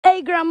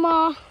Hey,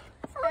 Grandma.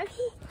 Hello,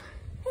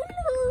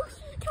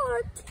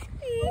 sweetheart.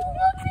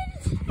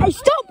 Hey,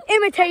 stop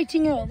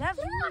imitating her. That's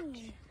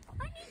mean.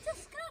 I need to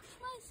scratch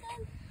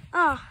myself.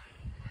 Ah.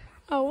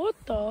 Oh, what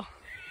the?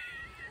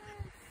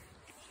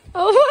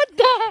 Oh, what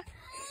the?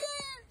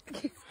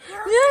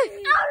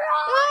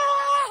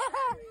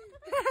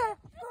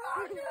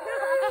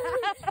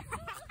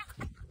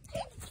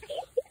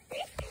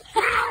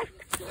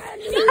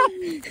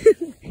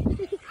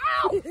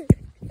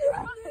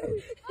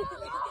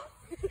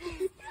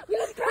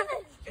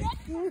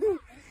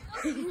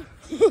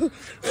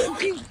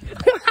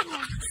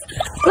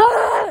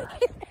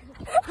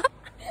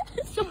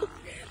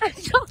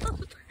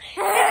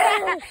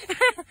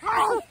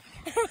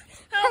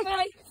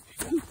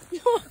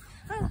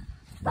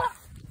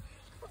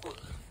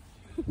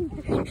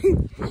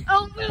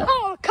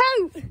 Oh,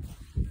 coat!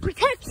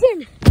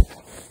 Protection!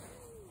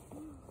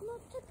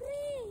 Not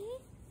agree.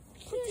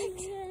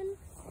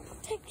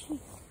 Protection.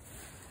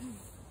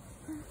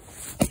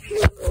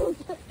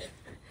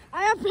 I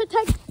have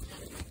protection.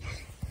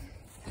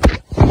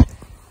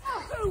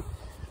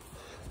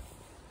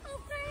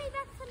 Okay,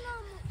 that's a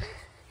normal.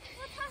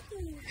 What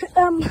happened?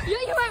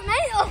 You went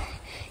nail.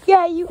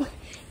 Yeah, you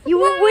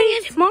were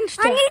weird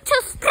monster. I need to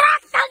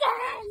scratch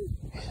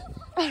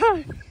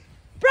again.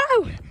 Bro,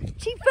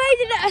 she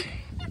faded it.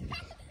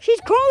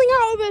 She's crawling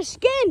out of her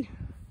skin.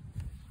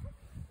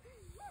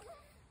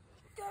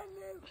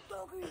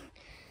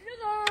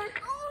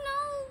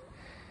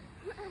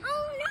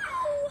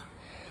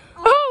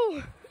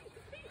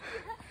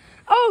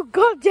 Oh,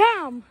 god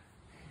damn.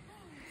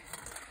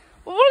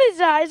 What is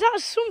that? Is that a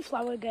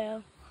sunflower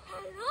girl?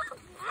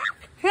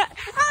 How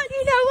do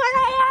you know where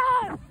I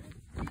am?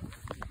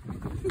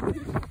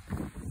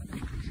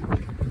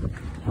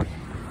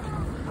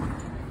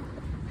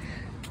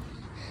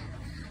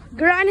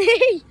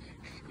 Granny!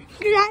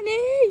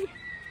 Granny!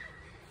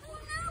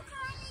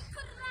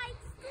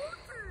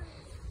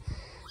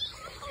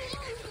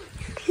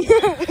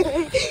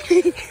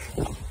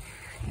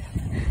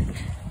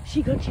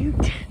 She got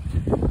juked.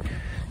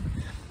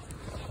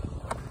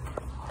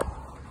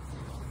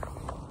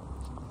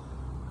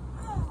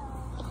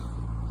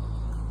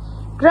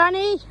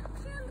 Granny!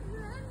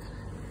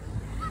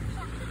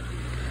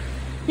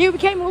 You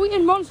became a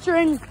weird monster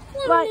and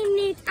like... I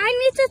need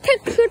to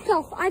take foot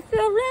off. I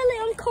feel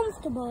really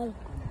uncomfortable.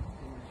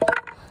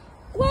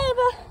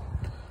 Whatever.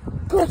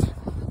 Good.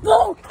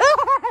 Go!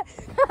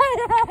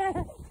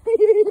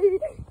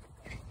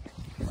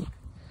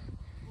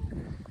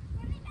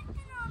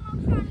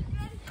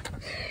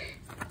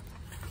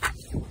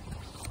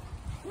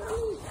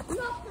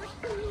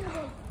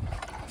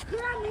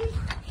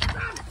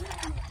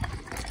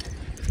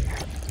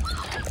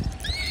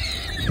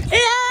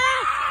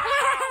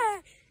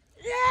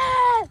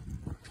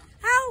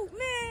 Help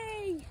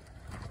me!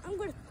 I'm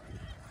good.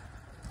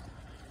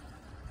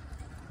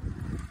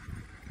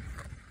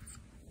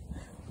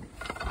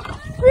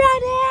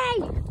 Granny!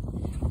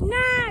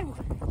 No!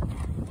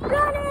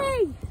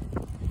 Granny!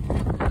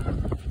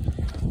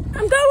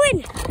 I'm going!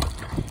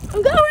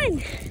 I'm going!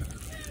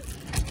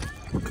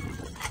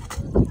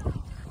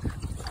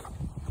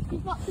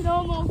 He's back to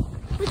normal.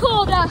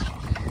 Recorder!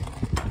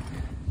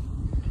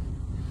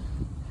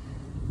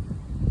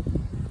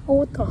 Oh,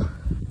 what the?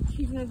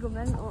 She's gonna go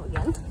mental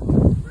again.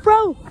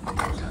 Bro!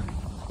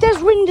 There's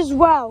wind as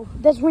well.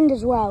 There's wind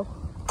as well.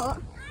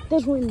 What?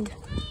 There's wind.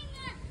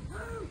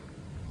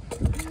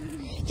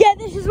 Yeah,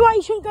 this is why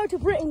you shouldn't go to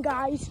Britain,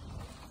 guys.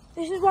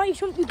 This is why you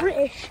shouldn't be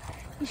British.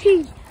 You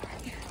see?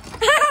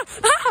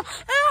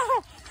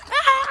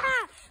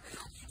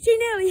 She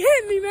nearly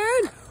hit me,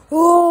 man.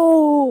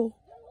 Oh!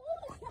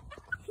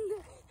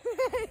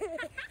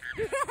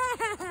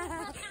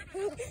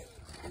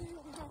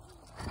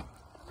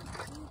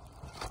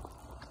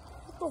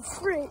 Oh,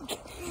 freak.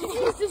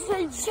 She's just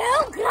like,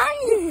 chill,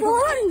 Granny,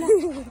 fun.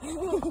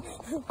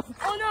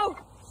 Oh, no.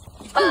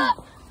 Oh.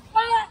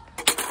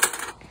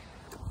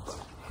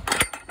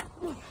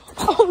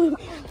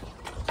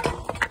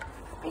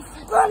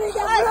 Running,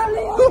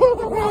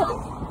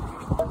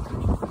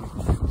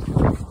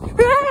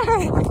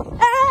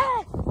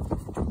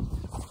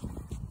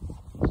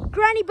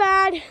 Granny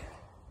bad.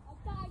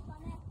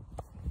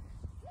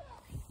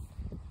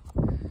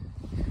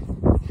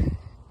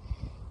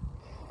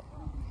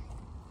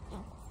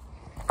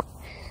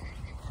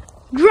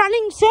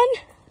 Grannington.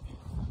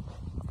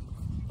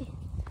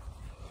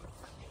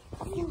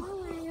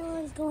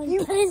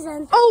 You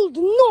prison. Old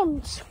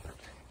nonce.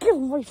 Get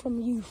away from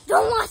you.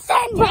 Don't want to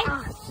send me.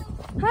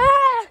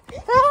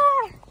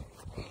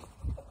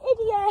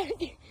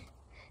 Idiot.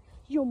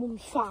 Your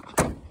mum's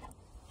fat.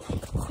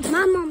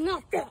 My mum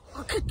not there.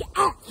 I'll kick your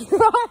ass.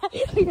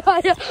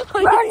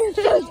 I'm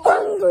so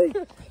hungry.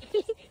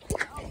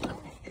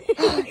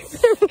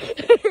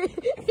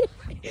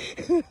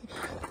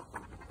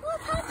 What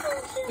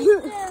happened to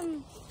them?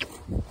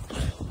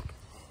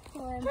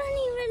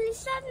 Granny really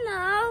sad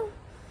now.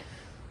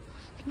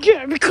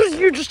 Yeah, because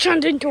you just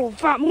turned into a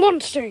fat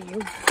monster,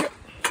 you